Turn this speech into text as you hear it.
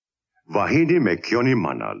Vahidi mekyoni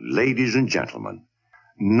mana, ladies and gentlemen.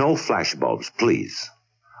 No flashbulbs, please.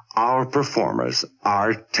 Our performers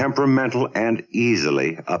are temperamental and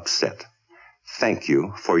easily upset. Thank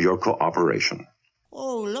you for your cooperation.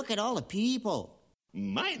 Oh, look at all the people.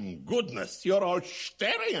 My goodness, you're all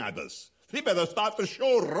staring at us. We better start the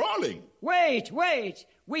show rolling. Wait.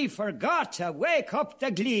 We forgot to wake up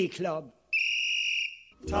the Glee Club.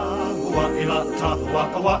 Tahua'ila,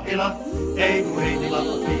 tahua'awa'ila, ehu'e'ila,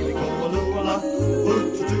 pili-ko'olu'ala,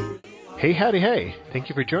 ututu. Hey, howdy, hey. Thank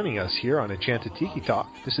you for joining us here on Enchanted Tiki Talk.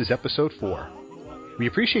 This is episode 4. We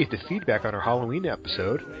appreciate the feedback on our Halloween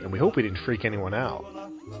episode, and we hope we didn't freak anyone out.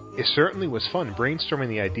 It certainly was fun brainstorming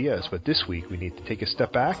the ideas, but this week we need to take a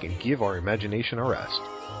step back and give our imagination a rest.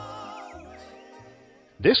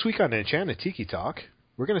 This week on Enchanted Tiki Talk,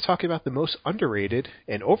 we're going to talk about the most underrated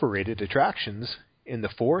and overrated attractions in the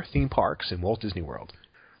 4 theme parks in Walt Disney World.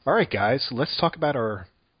 Alright guys, let's talk about our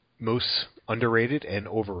most underrated and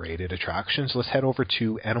overrated attractions. Let's head over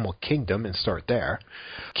to Animal Kingdom and start there.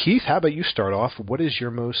 Keith, how about you start off? What is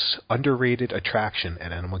your most underrated attraction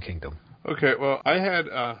at Animal Kingdom? Okay, well, I had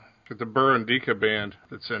the Burundika band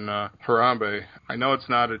that's in Harambe. I know it's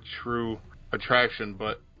not a true attraction,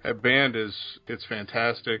 but that band it's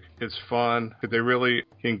fantastic. It's fun. They really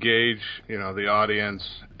engage, the audience,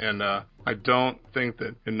 and I don't think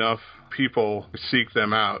that enough people seek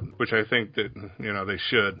them out, which I think that, they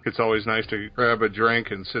should. It's always nice to grab a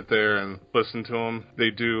drink and sit there and listen to them.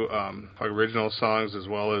 They do original songs as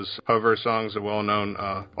well as cover songs of well-known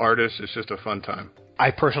artists. It's just a fun time. I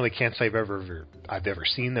personally can't say I've ever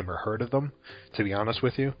seen them or heard of them, to be honest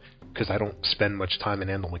with you, because I don't spend much time in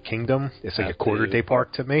Animal Kingdom. It's like a quarter-day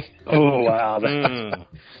park to me. Oh, wow.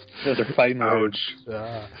 Those are fighting words.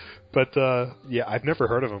 But I've never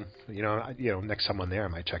heard of them. Next time I'm there, I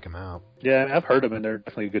might check them out. Yeah, I've heard them, and they're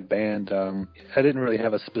definitely a good band. I didn't really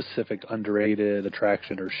have a specific underrated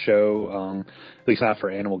attraction or show, at least not for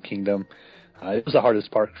Animal Kingdom. It was the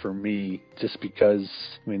hardest park for me just because,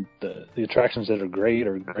 the attractions that are great,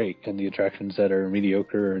 and the attractions that are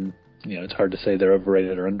mediocre, and, it's hard to say they're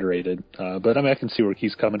overrated or underrated. But, I can see where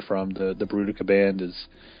he's coming from. The Burundika band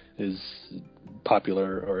is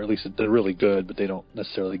popular, or at least they're really good, but they don't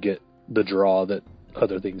necessarily get the draw that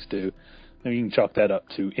other things do. You can chalk that up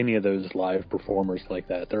to any of those live performers like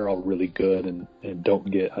that. They're all really good and don't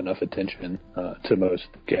get enough attention to most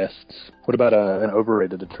guests. What about an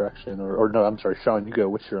overrated attraction? Or no, I'm sorry, Sean, you go.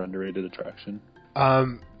 What's your underrated attraction?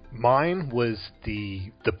 Mine was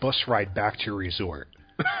the bus ride back to resort.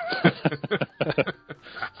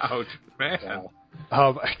 Ouch, man.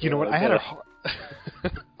 Wow. You know what? I had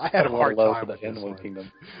a hard time with Animal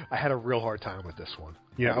Kingdom. I had a real hard time with this one.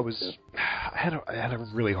 I had a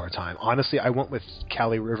really hard time. Honestly, I went with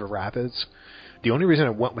Kali River Rapids. The only reason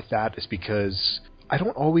I went with that is because I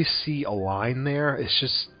don't always see a line there. It's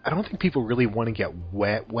just I don't think people really want to get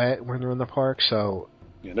wet when they're in the park. So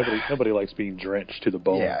nobody likes being drenched to the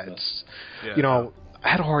bone. I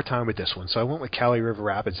had a hard time with this one, so I went with Kali River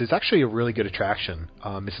Rapids. It's actually a really good attraction.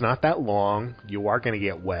 It's not that long. You are going to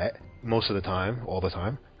get wet most of the time, all the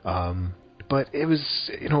time. But it was,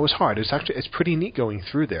 it was hard. It's pretty neat going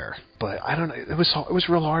through there. But I don't know. It was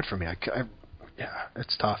real hard for me.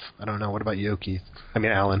 It's tough. I don't know. What about you, Keith?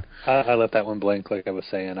 Alan. I left that one blank, like I was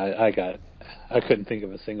saying. I couldn't think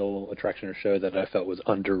of a single attraction or show that I felt was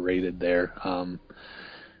underrated there.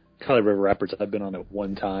 Kali River Rapids, I've been on it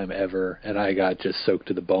one time ever, and I got just soaked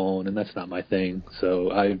to the bone, and that's not my thing.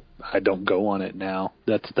 So I don't go on it now.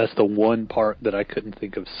 That's the one part that I couldn't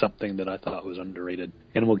think of something that I thought was underrated.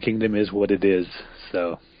 Animal Kingdom is what it is.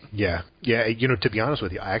 So yeah. To be honest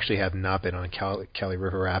with you, I actually have not been on Kali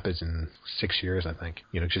River Rapids in 6 years. I think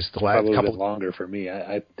just the last probably couple. A bit longer for me.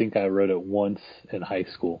 I think I rode it once in high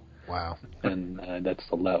school. Wow. And that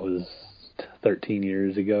was 13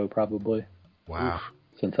 years ago, probably. Wow. Oof.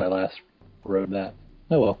 Since I last rode that.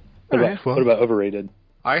 Oh, well. What about overrated?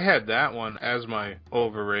 I had that one as my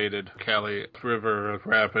overrated Kali River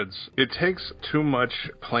Rapids. It takes too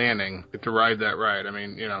much planning to ride that ride.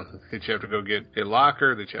 that you have to go get a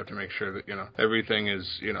locker, that you have to make sure that, everything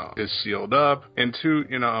is sealed up. And two,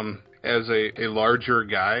 as a larger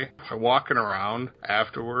guy, walking around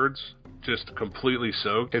afterwards, just completely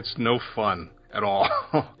soaked, it's no fun at all.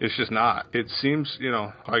 It's just not. It seems,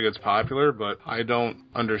 like it's popular, but I don't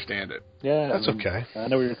understand it. Yeah, that's okay. I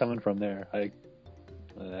know where you're coming from there.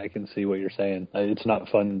 I can see what you're saying. It's not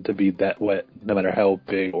fun to be that wet, no matter how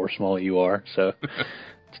big or small you are. So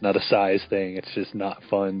it's not a size thing. It's just not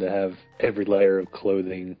fun to have every layer of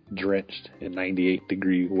clothing drenched in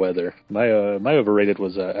 98-degree weather. My overrated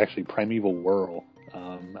was actually Primeval Whirl.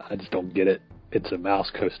 I just don't get it. it's a mouse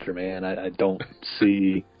coaster, man. I don't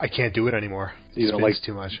see. I can't do it anymore. You don't Spins like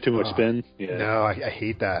too much. Too much spin. Yeah. No, I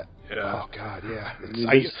hate that. Yeah. Oh God, yeah.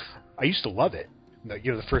 I I used to love it.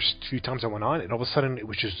 You know, the first few times I went on, and all of a sudden it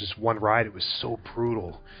was just this one ride. It was so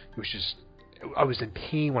brutal. It was just, I was in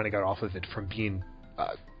pain when I got off of it from being,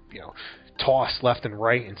 tossed left and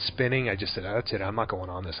right and spinning. I just said, that's it. I'm not going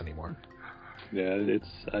on this anymore. Yeah,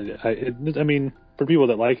 I mean, for people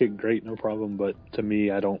that like it, great, no problem. But to me,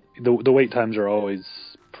 I don't. The wait times are always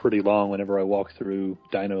pretty long whenever I walk through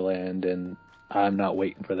Dino Land, and I'm not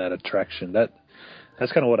waiting for that attraction.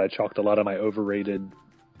 That's kind of what I chalked a lot of my overrated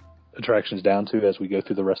attractions down to as we go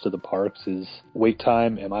through the rest of the parks is wait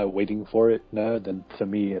time. Am I waiting for it? No, then to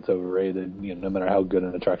me it's overrated. You know, no matter how good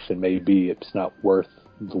an attraction may be, it's not worth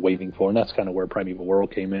the waiting for. And that's kind of where Primeval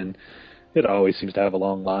World came in. It always seems to have a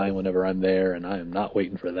long line whenever I'm there, and I am not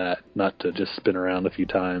waiting for that. Not to just spin around a few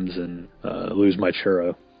times and lose my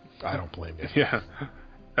churro. I don't blame you. Yeah.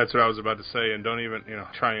 That's what I was about to say, and don't even,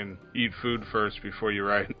 try and eat food first before you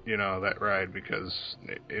ride, that ride, because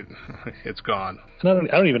it's gone. And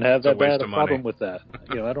I don't even have that bad a of problem money. with that.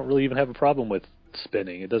 I don't really even have a problem with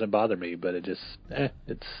spinning. It doesn't bother me, but it just,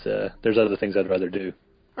 there's other things I'd rather do.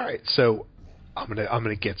 All right, so I'm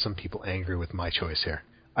gonna get some people angry with my choice here.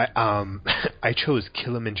 I chose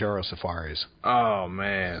Kilimanjaro Safaris. Oh,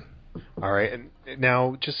 man. All right, and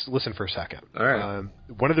now just listen for a second. All right.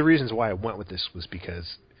 One of the reasons why I went with this was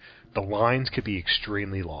because the lines could be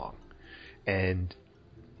extremely long, and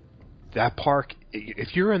that park,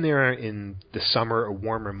 if you're in there in the summer or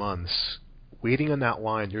warmer months, waiting on that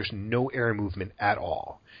line, there's no air movement at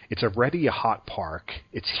all. It's already a hot park.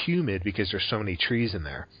 It's humid because there's so many trees in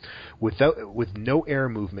there. With no air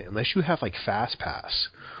movement, unless you have like Fast Pass,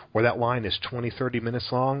 where that line is 20, 30 minutes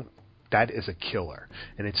long, that is a killer.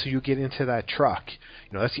 And until you get into that truck,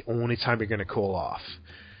 that's the only time you're going to cool off.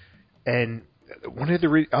 And one of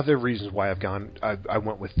the other reasons why I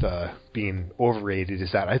went with being overrated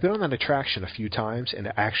is that I've been on that attraction a few times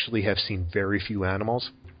and actually have seen very few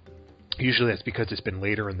animals. Usually that's because it's been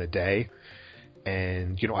later in the day,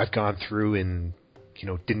 and I've gone through and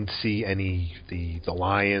didn't see any the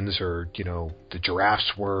lions, or the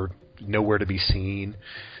giraffes were nowhere to be seen.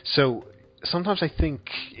 So sometimes I think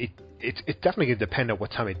it's definitely going to depend on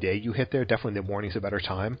what time of day you hit there. Definitely the morning's a better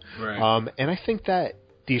time. Right. And I think that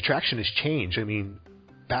the attraction has changed. I mean,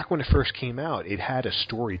 back when it first came out, it had a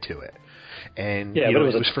story to it. And yeah, but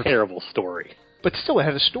it was a terrible story. But still, it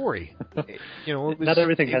had a story. Not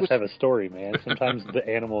everything has to have a story, man. Sometimes the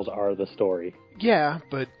animals are the story. Yeah,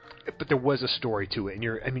 but there was a story to it, and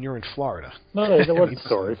you're in Florida. No, there was a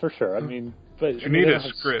story for sure. I mean, but you need they a don't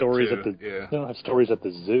have script. Stories Too. They don't have stories at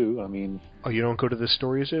the zoo. I mean, oh, you don't go to the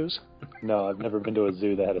story zoos? No, I've never been to a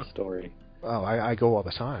zoo that had a story. Oh, I go all the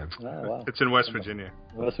time. Oh, wow. It's in West Virginia.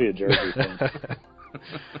 It must be a Jersey thing.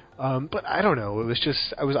 But I don't know. It was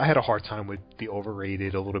just I had a hard time with the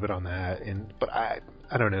overrated a little bit on that, but I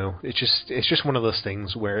don't know. It's just one of those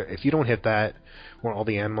things where if you don't hit that when all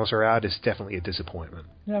the animals are out, it's definitely a disappointment.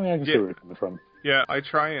 Yeah, I mean, I can see where you're coming from. Yeah, I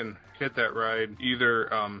try and hit that ride either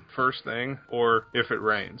first thing or if it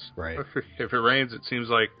rains. Right. If it rains, it seems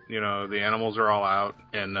like the animals are all out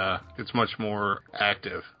and it's much more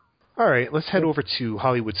active. All right, let's head over to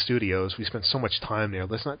Hollywood Studios. We spent so much time there.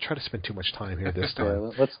 Let's not try to spend too much time here this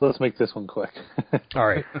time. Yeah, let's make this one quick. All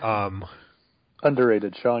right.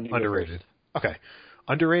 Underrated, Sean. Underrated. Okay.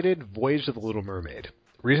 Underrated, Voyage of the Little Mermaid.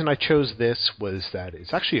 The reason I chose this was that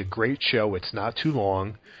it's actually a great show. It's not too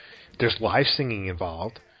long. There's live singing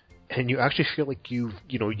involved, and you actually feel like you've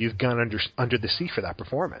gone under the sea for that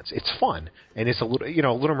performance. It's fun, and it's a little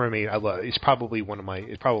Little Mermaid. I love. It probably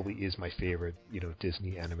is my favorite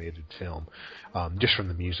Disney animated film, just from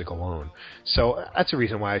the music alone. So that's the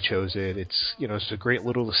reason why I chose it. It's a great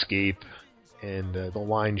little escape, and the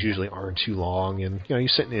lines usually aren't too long, and you're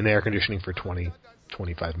sitting in air conditioning for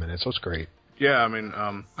 20-25 minutes, so it's great. Yeah, I mean,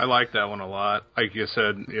 I like that one a lot. Like you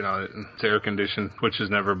said, it's air conditioned, which is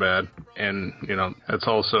never bad. And, it's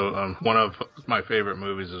also one of my favorite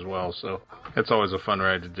movies as well. So it's always a fun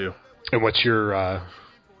ride to do. And what's your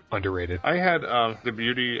underrated? I had the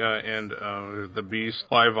Beauty and the Beast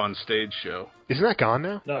live on stage show. Isn't that gone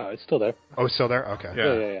now? No, it's still there. Oh, it's still there? Okay.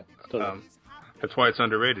 Yeah. Still there. That's why it's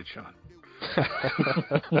underrated, Sean.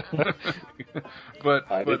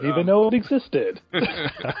 But I didn't even know it existed.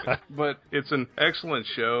 But it's an excellent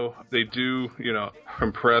show. They do,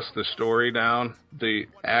 compress the story down. The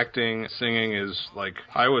acting, singing is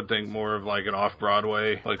I would think more of an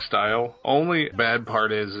off-Broadway style. Only bad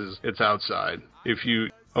part is it's outside. If you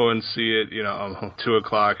go and see it,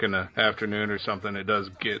 2:00 in the afternoon or something, it does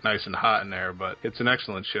get nice and hot in there. But it's an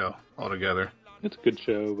excellent show altogether. It's a good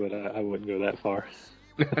show, but I wouldn't go that far.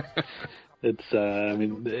 It's, I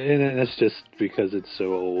mean, and it's just because it's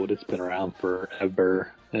so old. It's been around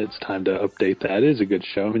forever. It's time to update that. It is a good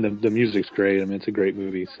show. I mean, the music's great. I mean, it's a great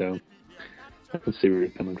movie, so I can see where you're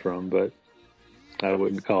coming from, but I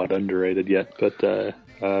wouldn't call it underrated yet. But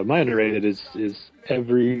my underrated is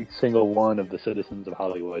every single one of the Citizens of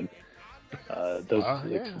Hollywood.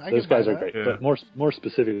 Those guys are great. Yeah. But more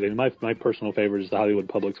specifically, my personal favorite is the Hollywood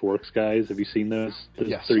Public Works guys. Have you seen those?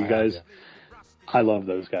 Yes, three guys? have, yeah. I love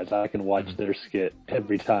those guys. I can watch their skit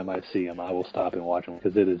every time I see them. I will stop and watch them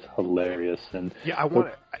because it is hilarious. And yeah, I want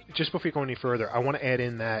to, just before we go any further, I want to add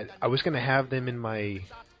in that I was going to have them in my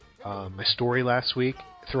my story last week,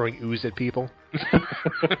 throwing ooze at people.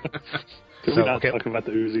 We're not talking about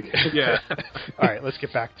the ooze again. Yeah. All right, let's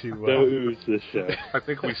get back to no ooze this show. I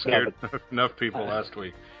think we scared enough people last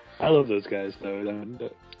week. I love those guys though.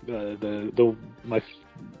 My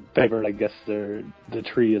favorite, I guess, the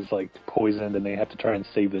tree is like poisoned, and they have to try and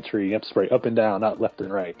save the tree. You have to spray up and down, not left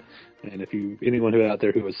and right. And if anyone out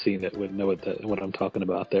there who has seen it would know what I'm talking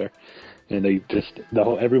about there. And they just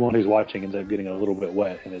everyone who's watching ends up getting a little bit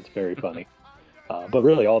wet, and it's very funny. But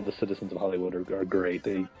really, all the Citizens of Hollywood are great.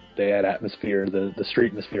 They add atmosphere. The street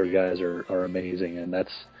atmosphere guys are amazing, and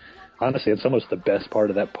that's honestly it's almost the best part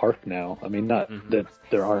of that park now. I mean, not that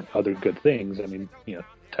there aren't other good things. I mean,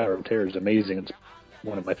 Tower of Terror is amazing. It's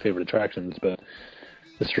one of my favorite attractions, but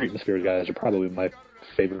the street atmosphere guys are probably my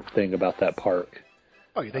favorite thing about that park.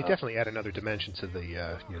 Oh, yeah, they definitely add another dimension to the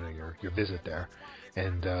your visit there,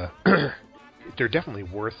 and they're definitely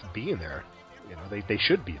worth being there. They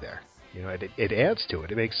should be there. It adds to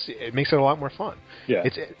it. It makes it a lot more fun. Yeah,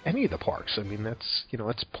 it's any of the parks. I mean, that's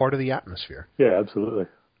it's part of the atmosphere. Yeah, absolutely.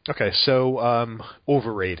 Okay, so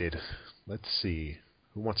overrated. Let's see,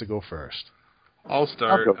 who wants to go first? I'll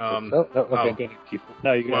start. Okay.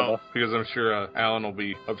 No, you can go. Because I'm sure Alan will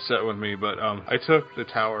be upset with me, but I took the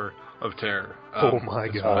Tower of Terror. Oh my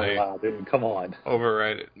God! Wow, dude, come on.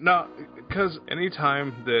 Overrated. No, because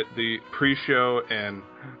anytime that the pre-show and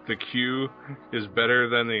the queue is better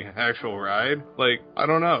than the actual ride, I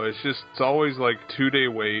don't know. It's always 2-day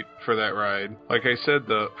wait for that ride. Like I said,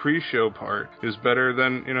 the pre-show part is better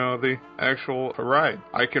than the actual ride.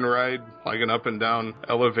 I can ride an up and down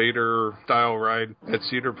elevator style ride at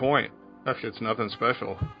Cedar Point. It's nothing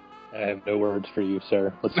special. I have no words for you,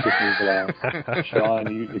 sir. Let's just move along.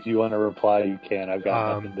 Sean, if you want to reply, you can. I've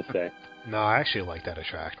got nothing to say. No, I actually like that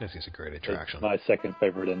attraction. I think it's a great attraction. It's my second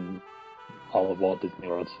favorite in all of Walt Disney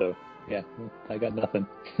World, so yeah, I got nothing.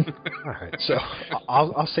 All right, so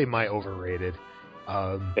I'll say my overrated.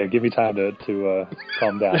 Yeah, give me time to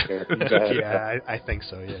calm down here. Yeah, I think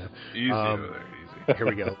so, yeah. Easy over there, easy. Here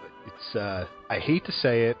we go. It's I hate to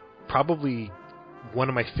say it, probably one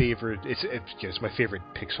of my favorite. It's my favorite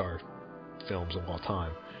Pixar films of all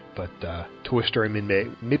time. But Toy Story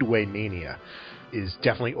Midway Mania is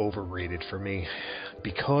definitely overrated for me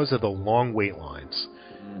because of the long wait lines.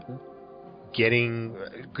 Mm-hmm.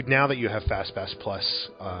 Now that you have FastPass Plus,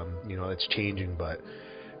 it's changing, but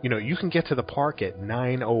you can get to the park at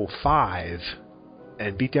 9:05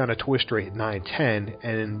 and beat down a Toy Story at 9:10,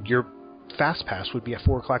 and your FastPass would be at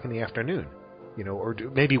 4:00 in the afternoon. Or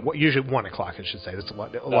maybe usually 1 o'clock, I should say. That's a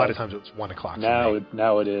lot of times it's 1 o'clock. Now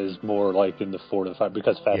it is more like in the 4 to 5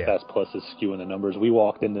 because FastPass Plus is skewing the numbers. We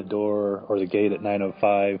walked in the door or the gate at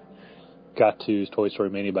 9:05, got to Toy Story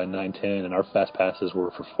Mania by 9:10, and our Fast Passes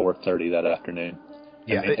were for 4:30 that afternoon.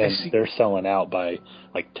 Yeah, and they're selling out by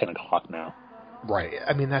 10 o'clock now. Right.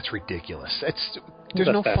 I mean, that's ridiculous. There's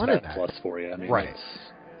no fun in that. Plus for you. I mean, right.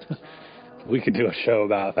 We could do a show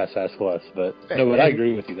about Fast Pass Plus, but I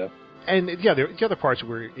agree with you though. And the other parts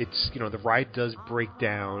where it's the ride does break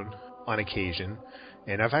down on occasion,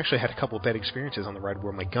 and I've actually had a couple of bad experiences on the ride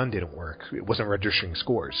where my gun didn't work. It wasn't registering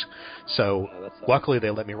scores. So luckily they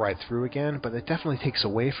let me ride through again, but it definitely takes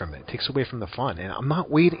away from it. It takes away from the fun. And I'm not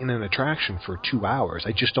waiting in an attraction for 2 hours.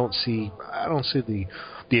 I just don't see the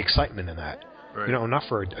excitement in that. Right. Not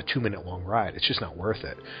for a 2-minute long ride. It's just not worth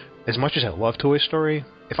it. As much as I love Toy Story,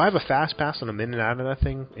 if I have a fast pass and I'm in and out of that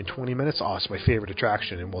thing in 20 minutes, it's my favorite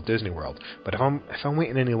attraction in Walt Disney World. But if I'm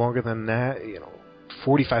waiting any longer than that,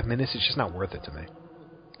 45 minutes, it's just not worth it to me.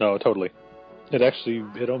 No, totally.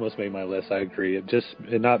 It almost made my list. I agree.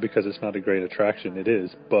 Not because it's not a great attraction. It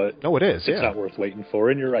is, but no, it is. It's not worth waiting for.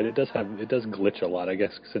 And you're right. It does glitch a lot. I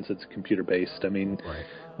guess since it's computer based. I mean, right.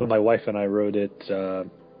 When my wife and I rode it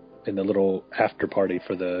in the little after party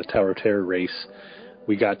for the Tower of Terror race,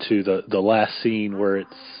 we got to the last scene where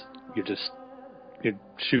you're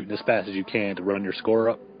shooting as fast as you can to run your score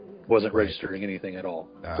up. Wasn't registering anything at all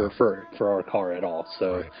for our car at all.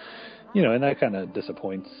 So. Right. And that kind of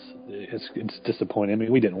disappoints. It's disappointing. I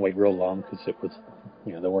mean, we didn't wait real long because it was,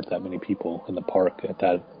 there weren't that many people in the park at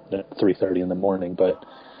 3:30 in the morning. But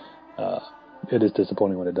it is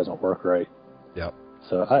disappointing when it doesn't work right. Yep.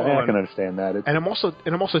 So I can understand that. And I'm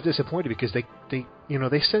also disappointed because they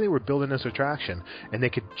said they were building this attraction and they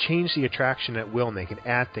could change the attraction at will and they could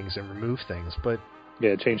add things and remove things, but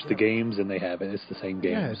yeah, change the games and they haven't. It's the same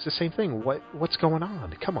games. Yeah, it's the same thing. What's going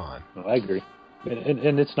on? Come on. No, I agree.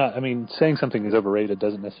 And it's not. I mean, saying something is overrated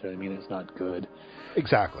doesn't necessarily mean it's not good.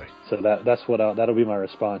 Exactly. So that'll be my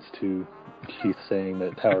response to Keith saying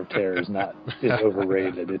that Tower of Terror is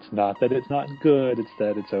overrated. It's not that it's not good; it's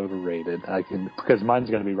that it's overrated. Because mine's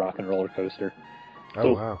going to be Rock and Roller Coaster.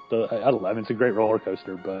 Oh wow! I mean, it's a great roller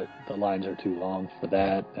coaster, but the lines are too long for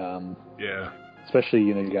that. Yeah. Especially,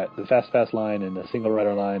 you got the Fast Pass line and the single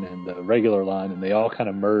rider line and the regular line, and they all kind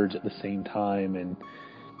of merge at the same time, and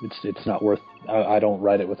it's not worth. I don't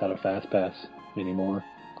ride it without a Fast Pass anymore.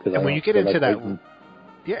 And when you get into that,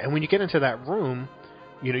 and when you get into that room,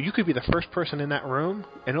 you could be the first person in that room,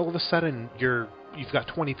 and all of a sudden you've got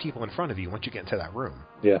 20 people in front of you once you get into that room.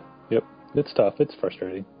 Yeah. Yep. It's tough. It's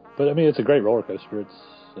frustrating, but I mean, it's a great roller coaster.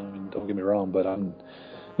 Don't get me wrong, but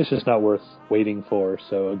it's just not worth waiting for.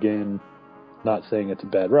 So again, not saying it's a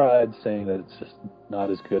bad ride, saying that it's just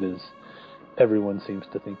not as good as everyone seems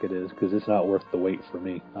to think it is, because it's not worth the wait for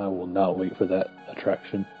me. I will not wait for that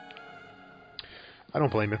attraction. I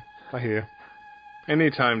don't blame you. I hear you.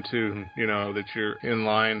 Anytime, too, that you're in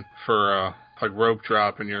line for rope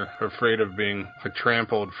drop and you're afraid of being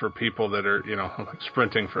trampled for people that are,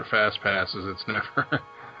 sprinting for fast passes, it's never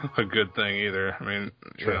a good thing either. I mean,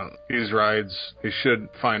 these rides, they should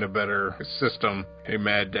find a better system, a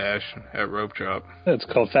mad dash at rope drop. It's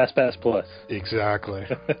called Fast Pass Plus. Exactly.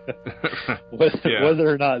 Whether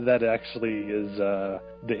or not that actually is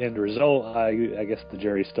the end result, I guess the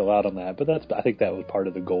jury's still out on that. But I think that was part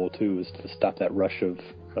of the goal too, is to stop that rush of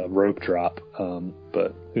rope drop.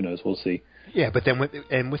 But who knows? We'll see. Yeah, but then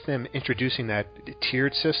with them introducing that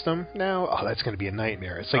tiered system now, that's going to be a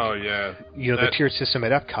nightmare. It's like, the tiered system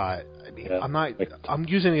at Epcot. I mean, I'm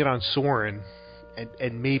using it on Soarin'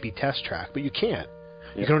 and maybe Test Track, but you can't.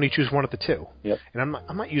 You can only choose one of the two. Yep. And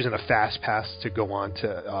I'm not using a fast pass to go on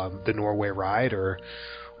to the Norway ride or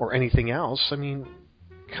anything else. I mean,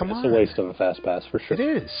 come on. It's a waste of a fast pass for sure.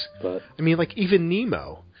 It is. But I mean, like even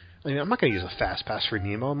Nemo. I mean, I'm not going to use a fast pass for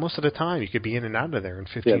Nemo. Most of the time, you could be in and out of there in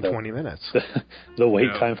 20 minutes. The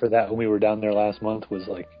wait time for that when we were down there last month was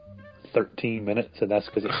like 13 minutes, and that's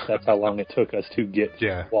because that's how long it took us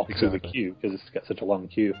to walk through the queue, because it's got such a long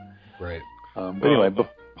queue. Right. But anyway,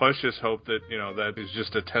 let's just hope that that is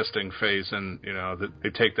just a testing phase, and that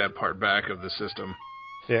they take that part back of the system.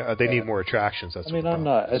 Yeah, they need more attractions. I'm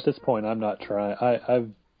not at this point. I'm not trying.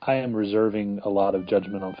 I am reserving a lot of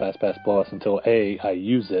judgment on FastPass Plus until A, I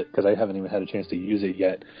use it, because I haven't even had a chance to use it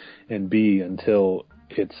yet, and B, until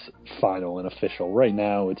it's final and official. Right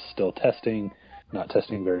now, it's still testing, not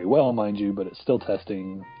testing very well, mind you, but it's still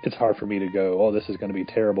testing. It's hard for me to go, this is going to be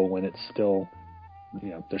terrible when it's still,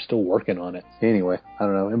 they're still working on it. Anyway, I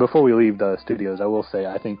don't know. And before we leave the studios, I will say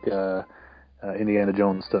I think Indiana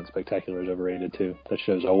Jones Stunt Spectacular is overrated too. That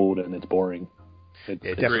show's old and it's boring. It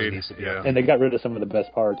definitely needs to be. And they got rid of some of the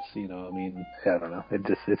best parts, I mean, I don't know.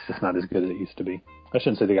 It's just not as good as it used to be. I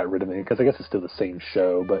shouldn't say they got rid of it, because I guess it's still the same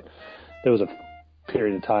show, but there was a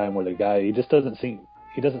period of time where the guy, he doesn't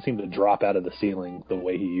seem to drop out of the ceiling the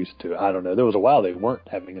way he used to. I don't know. There was a while they weren't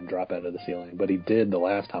having him drop out of the ceiling, but he did the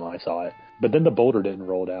last time I saw it. But then the boulder didn't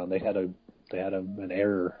roll down. They had an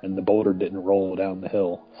error, and the boulder didn't roll down the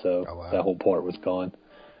hill, so that whole part was gone.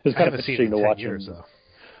 It was kind of interesting to watch him.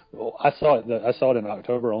 Well, I saw it in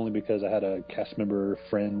October only because I had a cast member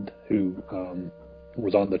friend who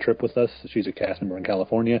was on the trip with us. She's a cast member in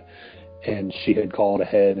California, and she had called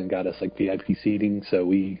ahead and got us like VIP seating. So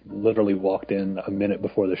we literally walked in a minute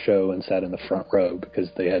before the show and sat in the front row because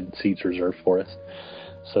they had seats reserved for us.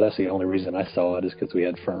 So that's the only reason I saw it, is because we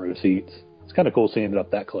had front row seats. It's kind of cool seeing it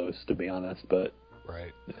up that close, to be honest, but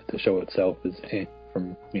the show itself is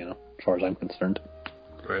from, as far as I'm concerned.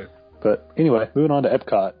 Right. But anyway, moving on to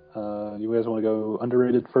Epcot. You guys want to go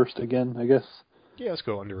underrated first again, I guess? Yeah, let's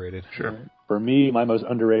go underrated. Sure. For me, my most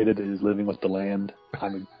underrated is Living with the Land.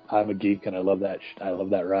 I'm a geek, and I love that. I love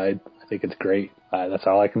that ride. I think it's great. That's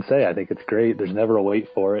all I can say. I think it's great. There's never a wait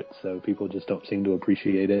for it, so people just don't seem to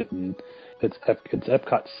appreciate it. And it's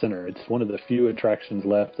Epcot Center. It's one of the few attractions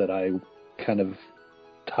left that I kind of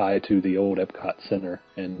tie to the old Epcot Center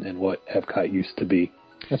and what Epcot used to be.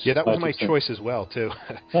 That was my choice as well too.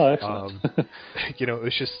 Oh, excellent. It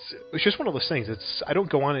was just one of those things. I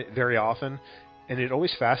don't go on it very often, and it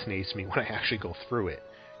always fascinates me when I actually go through it,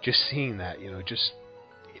 just seeing that,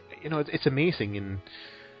 it's amazing. And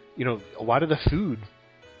a lot of the food,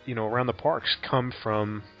 around the parks come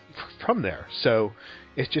from there. So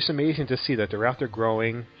it's just amazing to see that they're out there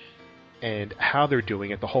growing and how they're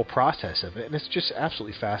doing it, the whole process of it, and it's just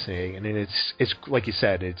absolutely fascinating. And it's like you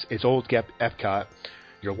said, it's old Epcot.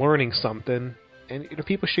 You're learning something, and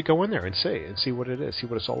people should go in there and see what it is, see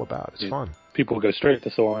what it's all about. It's fun. People go straight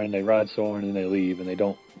to Soarin', they ride Soarin', and they leave, and they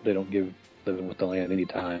don't give Living with the Land any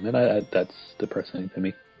time, and that's depressing to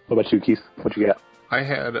me. What about you, Keith? What you got? I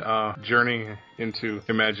had Journey into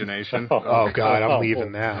Imagination. Oh God, I'm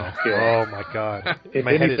leaving now. Oh my God,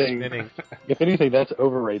 my head is spinning. If anything, that's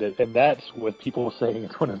overrated, and that's what people saying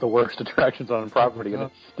it's one of the worst attractions on property, and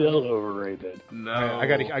it's still overrated. No, I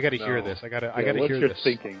gotta hear this. I gotta hear what's your this.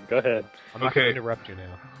 thinking? Go ahead. I'm not gonna interrupt you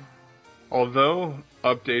now. Although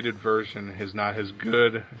updated version is not as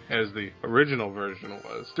good as the original version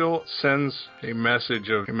was, still sends a message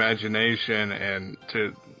of imagination and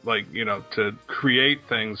to create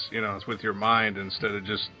things, with your mind instead of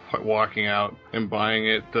just walking out and buying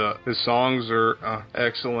it. The songs are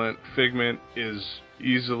excellent. Figment is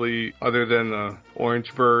easily, other than the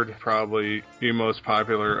Orange Bird, probably the most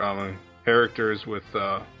popular characters with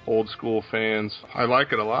old school fans. I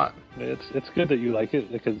like it a lot. It's good that you like it,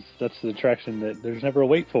 because that's the attraction that there's never a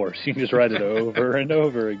wait for. So you can just ride it over and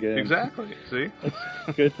over again. Exactly. See?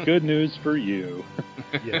 That's good news for you.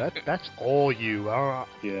 Yeah, that's all you.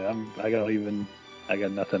 Yeah, I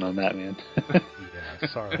got nothing on that, man. Yeah,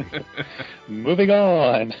 sorry. Moving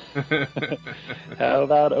on. How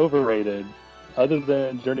about overrated? Other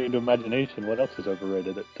than Journey into Imagination, what else is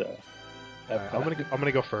overrated at I'm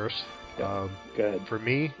gonna go first. Go ahead. For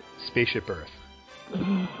me, Spaceship Earth.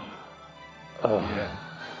 Yeah.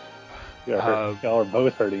 Y'all are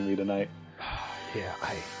both hurting me tonight. Yeah,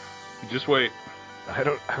 just wait. I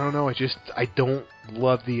don't know. I don't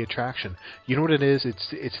love the attraction. You know what it is?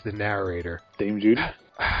 It's the narrator, Dame Judy.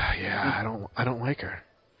 Yeah, I don't like her.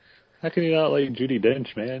 How can you not like Judi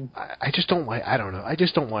Dench, man? I just don't like. I don't know. I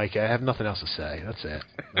just don't like it. I have nothing else to say. That's it.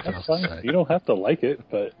 Nothing else to say. You don't have to like it,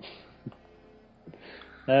 but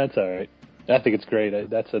that's all right. I think it's great.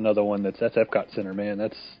 That's another one that's Epcot Center, man.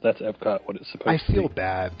 That's Epcot what it's supposed to be. I feel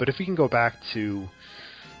bad, but if we can go back to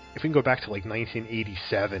like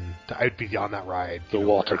 1987, I'd be on that ride. The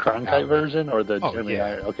Walter Cronkite version or the Jeremy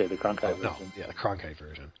Irons? Okay, the Cronkite version. No, yeah, the Cronkite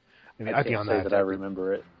version. I mean, I I'd be on that. I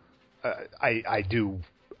remember it. I do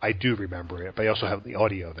remember it, but I also have the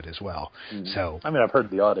audio of it as well. Mm-hmm. So I mean, I've heard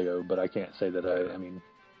the audio, but I can't say that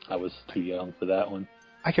I was too young for that one.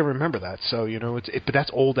 I can remember that, so but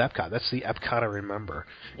that's old Epcot. That's the Epcot I remember,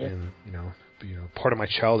 yeah. And part of my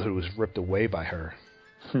childhood was ripped away by her.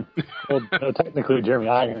 Well, technically, Jeremy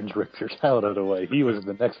Irons ripped your childhood away. He was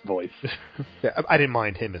the next voice. Yeah, I didn't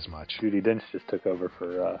mind him as much. Judi Dench just took over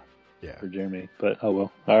for Jeremy. But oh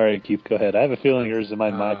well. All right, Keith, go ahead. I have a feeling yours and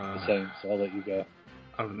mine might be the same, so I'll let you go.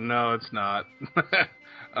 No, it's not.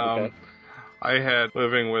 Okay. I had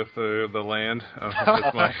Living with the Land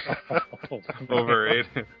with my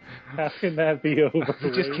overrated. How can that be overrated?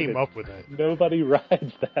 Who just came up with it? Nobody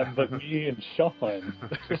rides that but me and Sean.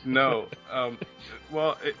 No.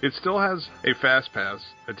 Well, it still has a Fast Pass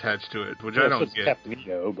attached to it, which I don't get. Captain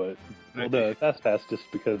EO, but the Fast Pass just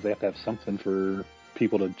because they have to have something for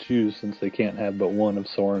people to choose since they can't have but one of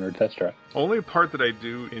Soarin' or Test Track. Only part that I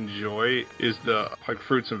do enjoy is the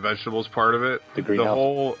fruits and vegetables part of it. The greenhouse.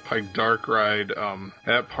 Whole dark ride,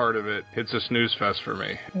 that part of it, it's a snooze fest for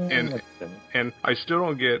me. And I still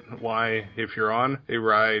don't get why, if you're on a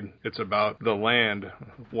ride, it's about the land,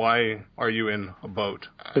 why are you in a boat?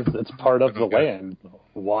 It's part of the land.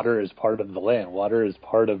 Water is part of the land. Water is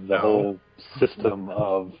part of the whole system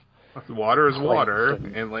of... Water is water,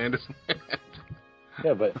 and land is land.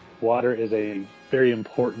 Yeah, but water is a very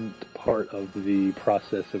important part of the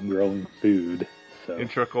process of growing food. So.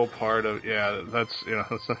 Integral part of that's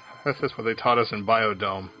what they taught us in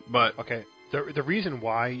Biodome. But okay, the reason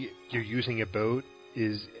why you're using a boat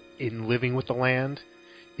is in Living with the Land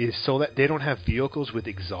is so that they don't have vehicles with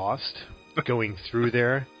exhaust going through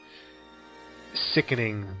there,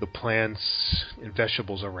 sickening the plants and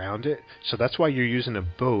vegetables around it. So that's why you're using a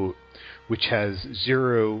boat which has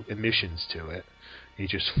zero emissions to it. It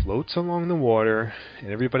just floats along the water,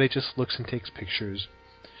 and everybody just looks and takes pictures.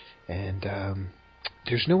 And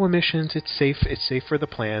there's no emissions. It's safe. It's safe for the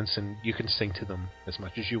plants, and you can sing to them as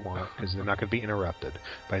much as you want because they're not going to be interrupted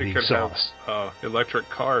by the exhaust. Have, electric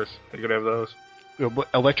cars. They could have those.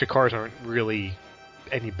 Electric cars aren't really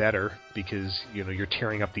any better because you're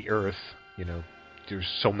tearing up the earth. There's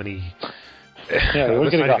so many. Yeah, we're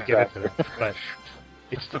getting off track. But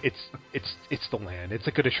It's the land. It's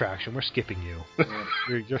a good attraction. We're skipping you.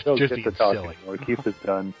 You're Don't just get to being talking, silly. or keep it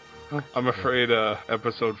done. I'm afraid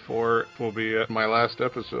episode 4 will be my last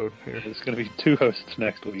episode here. There's going to be 2 hosts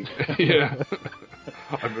next week. Yeah.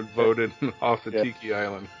 I've been voted off the Yeah. Tiki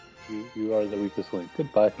Island. You are the weakest link.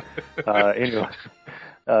 Goodbye. Anyway,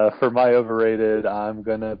 for my overrated, I'm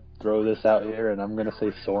going to throw this out here, and I'm going to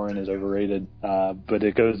say Soarin' is overrated. But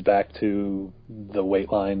it goes back to the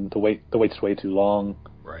wait line. The wait's way too long.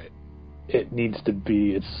 Right. It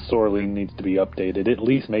sorely needs to be updated. At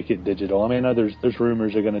least make it digital. I mean, there's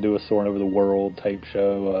rumors they're going to do a Soarin' Over the World type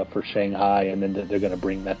show for Shanghai, and then they're going to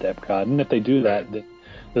bring that to Epcot. And if they do that, then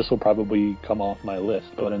this will probably come off my list.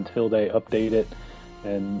 But until they update it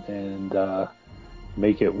and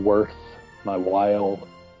make it worth my while,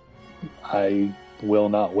 I will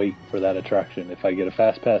not wait for that attraction. If I get a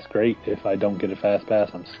fast pass, great. If I don't get a fast pass,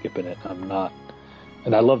 I'm skipping it. I'm not.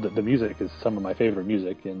 And I love that the music is some of my favorite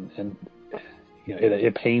music, and you know,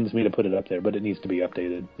 it pains me to put it up there, but it needs to be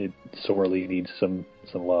updated. It sorely needs some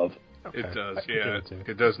love. Okay. It does, I can yeah. do it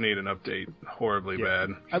It does need an update horribly bad.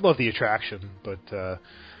 I love the attraction, but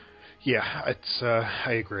yeah, it's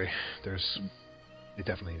I agree. It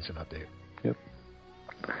definitely needs an update. Yep.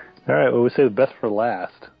 All right, well, we say the best for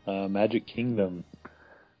last. Magic Kingdom.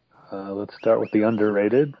 Let's start with the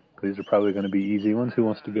underrated. These are probably going to be easy ones. Who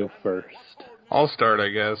wants to go first? I'll start, I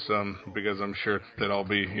guess, because I'm sure that I'll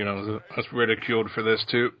be, ridiculed for this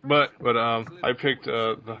too. But I picked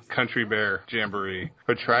the Country Bear Jamboree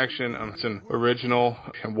attraction. It's an original.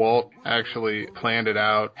 Walt actually planned it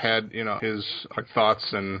out, had his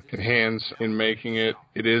thoughts and hands in making it.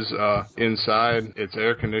 It is inside. It's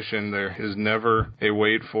air conditioned. There is never a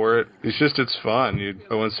wait for it. It's fun. You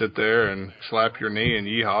go and sit there and slap your knee and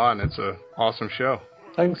yeehaw, and it's a awesome show.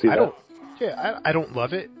 I can see that. I don't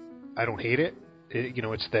love it. I don't hate it.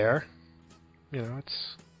 It's there.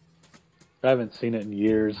 It's. I haven't seen it in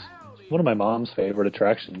years. One of my mom's favorite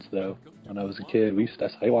attractions, though. When I was a kid,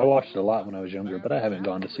 I watched it a lot when I was younger, but I haven't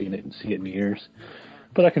gone to see it in years.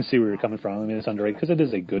 But I can see where you're coming from. I mean, it's underrated because it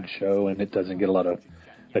is a good show and it doesn't get a lot of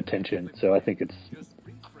attention. So I think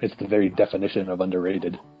it's the very definition of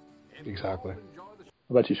underrated. Exactly. How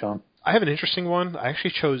about you, Sean? I have an interesting one. I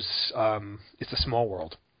actually chose It's a Small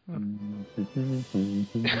World.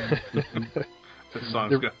 This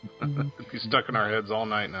song's going to be stuck in our heads all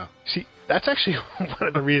night now. See, that's actually one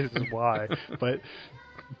of the reasons why. But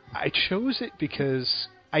I chose it because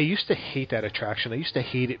I used to hate that attraction. I used to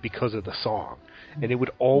hate it because of the song. And it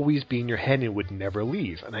would always be in your head and it would never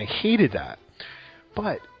leave. And I hated that.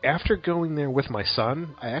 But after going there with my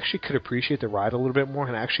son, I actually could appreciate the ride a little bit more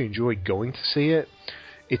and I actually enjoyed going to see it.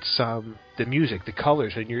 It's the music, the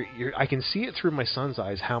colors, and I can see it through my son's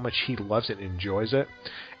eyes how much he loves it and enjoys it,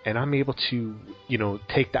 and I'm able to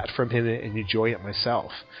take that from him and enjoy it myself.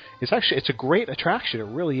 It's a great attraction. It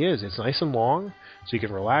really is. It's nice and long, so you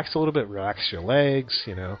can relax a little bit, relax your legs,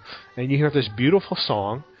 and you hear this beautiful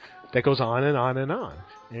song that goes on and on and on,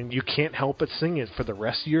 and you can't help but sing it for the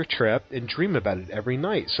rest of your trip and dream about it every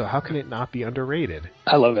night. So how can it not be underrated?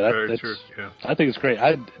 I love it. Very true. Yeah. I think it's great.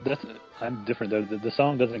 I'm different though. The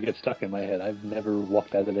song doesn't get stuck in my head. I've never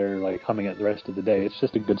walked out of there like humming it the rest of the day. It's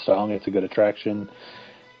just a good song. It's a good attraction.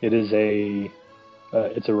 It is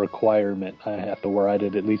it's a requirement. I have to ride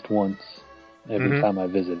it at least once every time I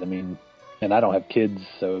visit. I mean, and I don't have kids,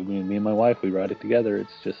 so me and my wife, we ride it together.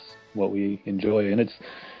 It's just what we enjoy, and it's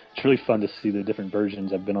really fun to see the different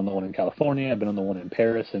versions. I've been on the one in California. I've been on the one in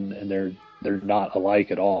Paris, and they're not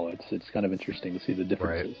alike at all. It's kind of interesting to see the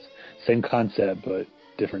differences. Right. Same concept, but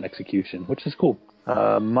different execution, which is cool.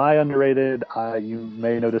 My underrated, you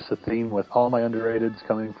may notice a theme with all my underrateds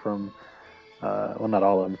coming from, well, not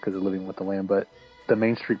all of them because of Living with the Lamb, but the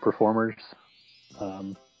Main Street Performers.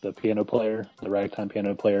 The piano player, the ragtime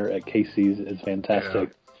piano player at Casey's is fantastic.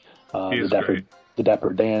 Yeah. He is great. The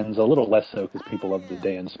Dapper Dans, a little less so because people love the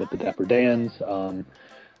Dans, but the Dapper Dans,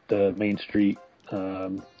 the Main Street,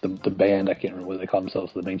 the band, I can't remember what they call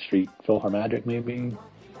themselves, the Main Street Philharmonic maybe?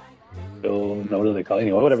 What do they call it?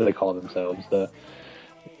 Anyway, whatever they call themselves,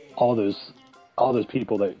 all those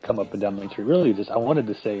people that come up and down Main Street. Really, I wanted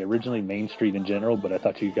to say originally Main Street in general, but I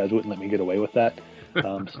thought you guys wouldn't let me get away with that.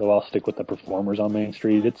 So I'll stick with the performers on Main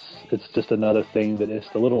Street. It's just another thing that it's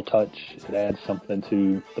a little touch. It adds something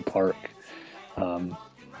to the park,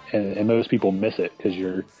 and most people miss it because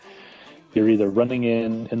you're either running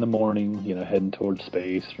in the morning, heading towards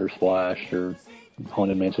Space or Splash or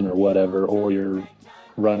Haunted Mansion or whatever, or you're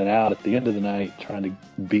running out at the end of the night trying to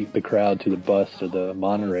beat the crowd to the bus or the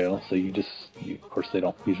monorail. So of course they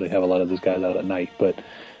don't usually have a lot of those guys out at night, but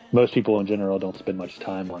most people in general don't spend much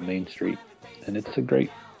time on Main Street, and it's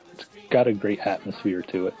got a great atmosphere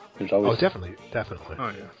to it. There's always definitely.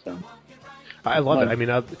 Oh yeah. So. I love it. I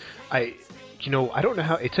mean, I don't know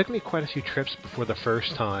how it took me quite a few trips before the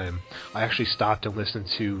first time I actually stopped and listened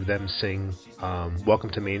to them sing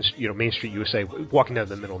 "Welcome to Main Street USA," walking down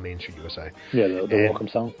the middle of Main Street USA. Yeah, the welcome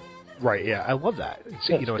song. Right. Yeah, I love that. It's,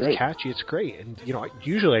 yeah, it's catchy. It's great, and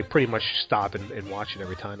usually I pretty much stop and watch it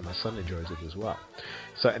every time, and my son enjoys it as well.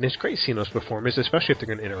 So, and it's great seeing those performers, especially if they're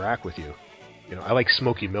going to interact with you. I like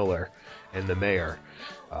Smokey Miller and the Mayor.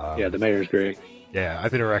 Yeah, the Mayor's great. Yeah,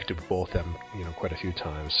 I've interacted with both of them, quite a few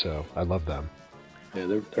times, so I love them.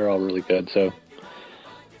 Yeah, they're all really good. So,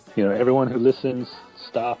 everyone who listens,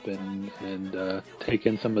 stop and take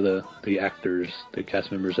in some of the actors, the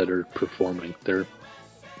cast members that are performing. They're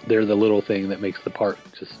the little thing that makes the park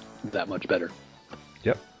just that much better.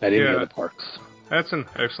 Yep. At any of the parks. That's an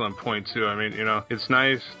excellent point too. I mean, it's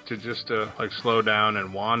nice to just slow down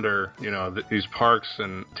and wander, these parks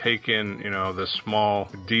and take in, the small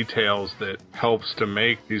details that helps to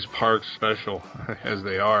make these parks special as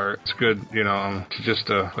they are. It's good, to just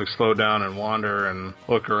slow down and wander and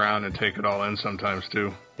look around and take it all in sometimes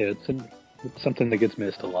too. Yeah, it's something that gets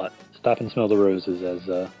missed a lot. Stop and smell the roses,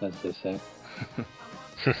 as they say.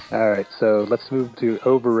 All right, so let's move to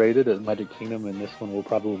overrated at Magic Kingdom, and this one will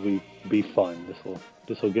probably be fun.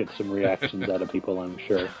 This will get some reactions out of people, I'm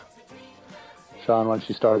sure. Sean, why don't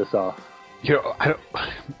you start us off?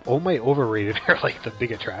 All my overrated are like the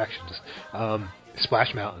big attractions.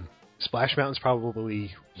 Splash Mountain. Splash Mountain's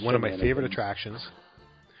probably one of my favorite attractions.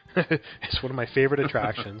 It's one of my favorite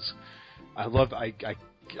attractions.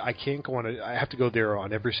 I can't go on it. I have to go there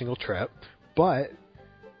on every single trip, but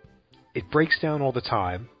it breaks down all the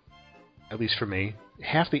time, at least for me. Not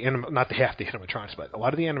half the animatronics, but a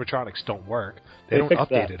lot of the animatronics don't work. They don't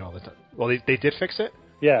update it all the time. Well, they did fix it?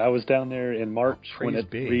 Yeah, I was down there in March when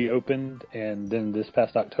it reopened, and then this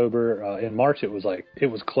past October, in March it was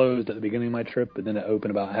closed at the beginning of my trip, but then it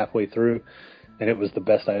opened about halfway through, and it was the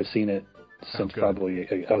best I have seen it since probably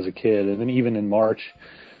I was a kid. And then even in March,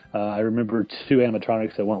 I remember 2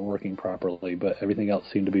 animatronics that weren't working properly, but everything else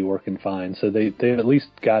seemed to be working fine. So they at least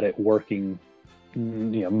got it working,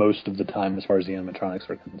 most of the time as far as the animatronics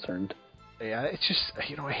are concerned. Yeah, it's just,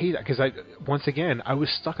 I hate it because I was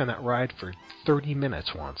stuck on that ride for 30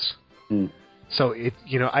 minutes once. Mm. So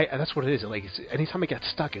that's what it is. Like, anytime I get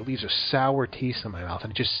stuck, it leaves a sour taste in my mouth,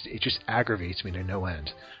 and it just aggravates me to no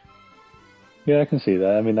end. Yeah, I can see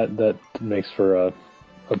that. I mean, that makes for a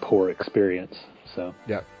poor experience. So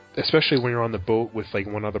yeah. Especially when you're on the boat with like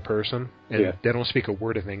one other person and they don't speak a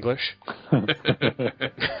word of English. Nobody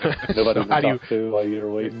to talk to while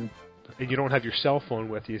you're waiting. And you don't have your cell phone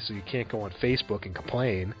with you, so you can't go on Facebook and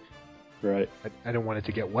complain. Right. I don't want it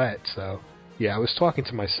to get wet, so yeah, I was talking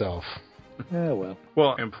to myself. Yeah, well.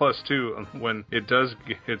 Well, and plus too, when it does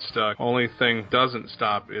get stuck, only thing doesn't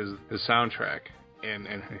stop is the soundtrack. And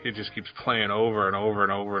it just keeps playing over and over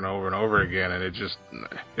and over and over and over again, and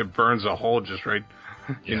it burns a hole just right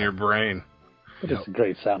in your brain. But it's a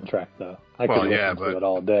great soundtrack, though. I could listen to it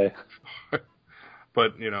all day.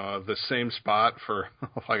 But, the same spot for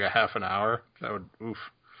like a half an hour, that would, oof.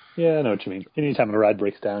 Yeah, I know what you mean. Anytime a ride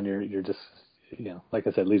breaks down, you're just, like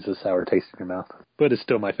I said, leaves a sour taste in your mouth. But it's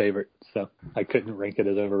still my favorite, so I couldn't rank it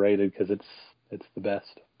as overrated because it's the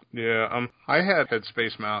best. Yeah, I had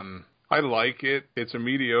Space Mountain. I like it. It's a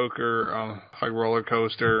mediocre roller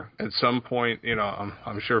coaster. At some point,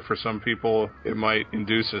 I'm sure for some people it might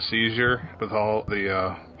induce a seizure with all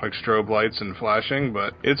the strobe lights and flashing,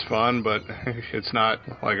 but it's fun. But it's not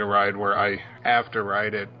like a ride where I have to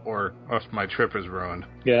ride it or else my trip is ruined.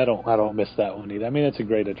 Yeah, I don't miss that one either. I mean, it's a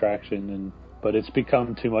great attraction, but it's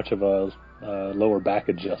become too much of a lower back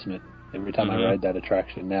adjustment every time I ride that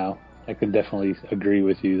attraction now. I can definitely agree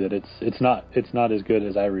with you that it's not as good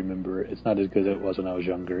as I remember. It's not as good as it was when I was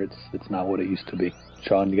younger. It's not what it used to be.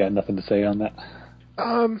 Sean, you got nothing to say on that?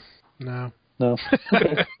 No. No.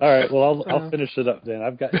 Okay. All right. Well, I'll finish it up then.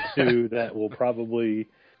 I've got 2 that will probably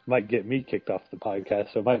might get me kicked off the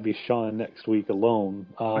podcast. So it might be Sean next week alone.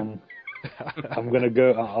 I'm gonna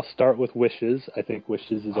go. I'll start with Wishes. I think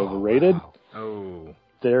Wishes is overrated. Wow. Oh.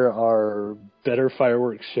 There are better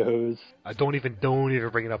fireworks shows. Don't even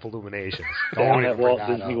bring it up, Illuminations. Down at Walt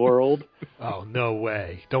Disney World. Oh, no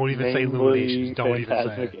way. Don't even say Illuminations. Don't even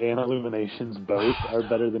say it. And Illuminations both are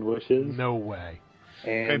better than Wishes. No way.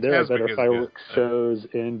 And there are better fireworks shows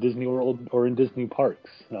in Disney World or in Disney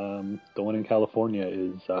parks. The one in California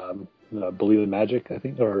is Believe in Magic, I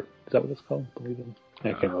think, or is that what it's called? I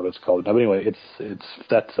can't remember what it's called. But anyway,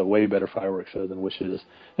 that's a way better fireworks show than Wishes.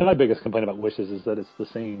 And my biggest complaint about Wishes is that it's the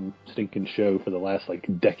same stinking show for the last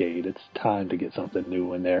decade. It's time to get something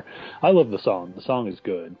new in there. I love the song. The song is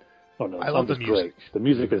good. Oh no, I love the music. Great. The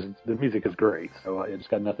music is great. So it's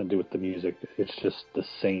got nothing to do with the music. It's just the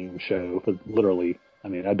same show. But literally, I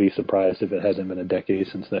mean, I'd be surprised if it hasn't been a decade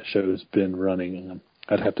since that show's been running.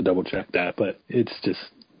 I'd have to double check that, but it's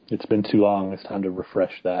been too long. It's time to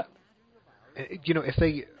refresh that. You know, if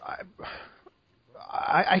they,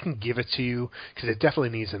 I can give it to you because it definitely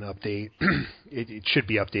needs an update. It should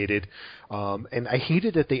be updated. And I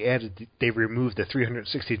hated that they removed the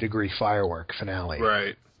 360-degree firework finale.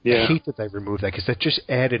 Right. Yeah. I hate that they removed that because that just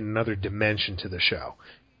added another dimension to the show.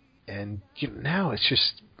 And now it's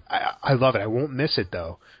just, I love it. I won't miss it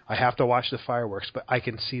though. I have to watch the fireworks, but I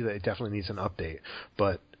can see that it definitely needs an update.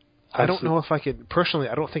 But I don't know if I could, personally,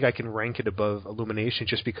 I don't think I can rank it above Illumination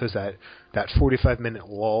just because that 45-minute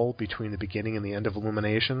lull between the beginning and the end of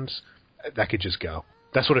Illuminations, that could just go.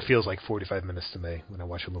 That's what it feels like, 45 minutes to me when I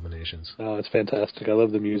watch Illuminations. Oh, it's fantastic. I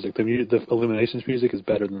love the music. The Illuminations music is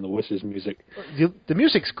better than the Wishes music. The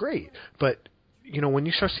music's great, but, when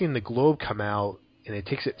you start seeing the globe come out, and it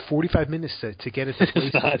takes it 45 minutes to get it to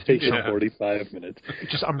place. It's not taking 45 minutes.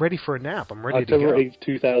 I'm ready for a nap. I'm ready to go. October 8th,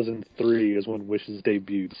 2003 is when Wishes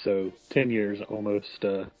debuted, so 10 years almost,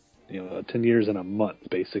 10 years and a month,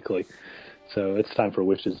 basically. So it's time for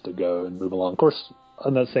Wishes to go and move along. Of course,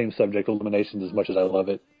 on that same subject, Illuminations, as much as I love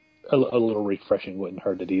it, a little refreshing wouldn't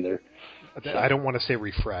hurt it either. I don't want to say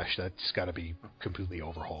refresh. That's got to be completely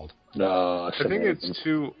overhauled. No, I think it's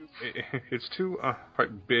too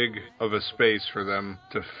quite big of a space for them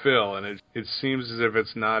to fill, and it seems as if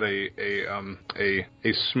it's not a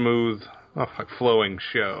smooth, flowing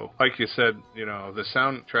show. Like you said, the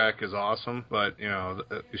soundtrack is awesome, but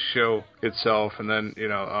the show itself, and then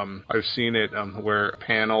I've seen it where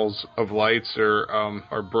panels of lights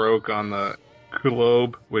are broke on the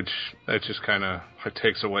globe, which that just kind of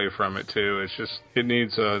takes away from it too. It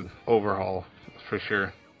needs a overhaul for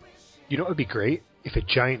sure. It would be great if a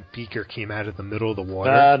giant beaker came out of the middle of the water.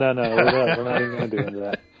 No, we're not even going to do into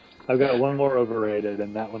that. I've got one more overrated,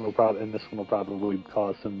 and this one will probably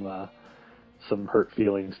cause some hurt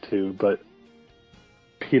feelings too. But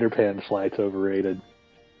Peter Pan Flight's overrated.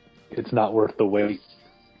 It's not worth the wait.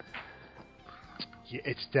 Yeah,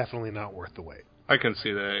 it's definitely not worth the wait. I can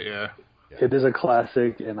see that. Yeah. It is a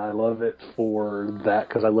classic, and I love it for that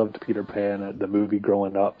because I loved Peter Pan, the movie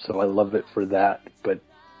growing up, so I love it for that. But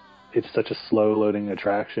it's such a slow-loading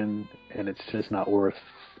attraction, and it's just not worth.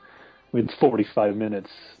 It's 45 minutes,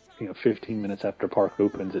 15 minutes after park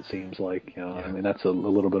opens. It seems like, I mean, that's a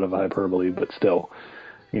little bit of hyperbole, but still,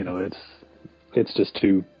 it's just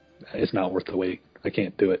too. It's not worth the wait. I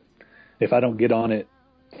can't do it. If I don't get on it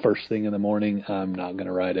first thing in the morning, I'm not going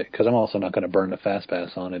to ride it because I'm also not going to burn the fast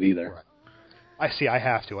pass on it either. Right. I see. I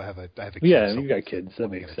have to. I have a kid. Yeah, so you got kids. That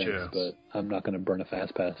makes sense. But I'm not going to burn a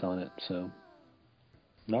fast pass on it. So,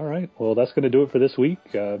 all right. Well, that's going to do it for this week.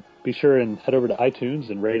 Be sure and head over to iTunes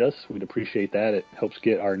and rate us. We'd appreciate that. It helps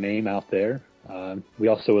get our name out there. We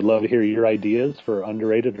also would love to hear your ideas for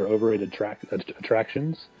underrated or overrated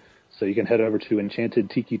attractions. So you can head over to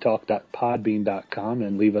enchantedtikitalk.podbean.com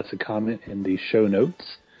and leave us a comment in the show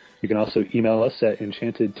notes. You can also email us at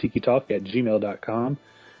enchantedtikitalk@gmail.com.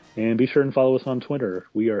 And be sure and follow us on Twitter.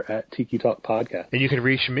 We are at Tiki Talk Podcast. And you can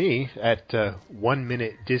reach me at 1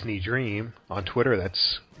 Minute Disney Dream on Twitter.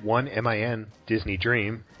 That's 1MIN Disney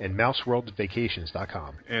Dream, and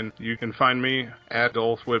MouseWorldVacations.com. And you can find me at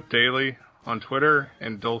DolphWhipDaily on Twitter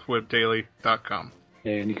and DolphWhipDaily.com.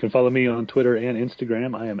 And you can follow me on Twitter and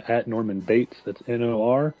Instagram. I am at Norman Bates. That's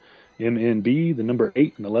NORMNB, the number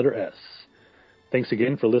 8, and the letter S. Thanks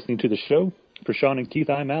again for listening to the show. For Sean and Keith,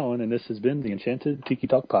 I'm Alan, and this has been the Enchanted Tiki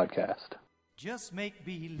Talk Podcast. Just make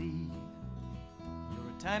believe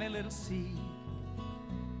you're a tiny little seed.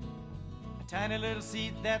 A tiny little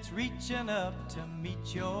seed that's reaching up to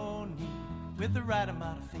meet your need. With the right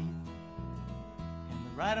amount of faith and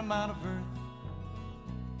the right amount of earth,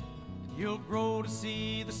 you'll grow to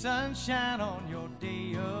see the sunshine on your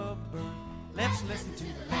day of birth. Let's listen to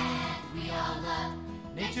the land we all love.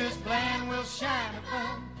 Nature's plan will shine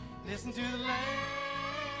above. Listen to the land.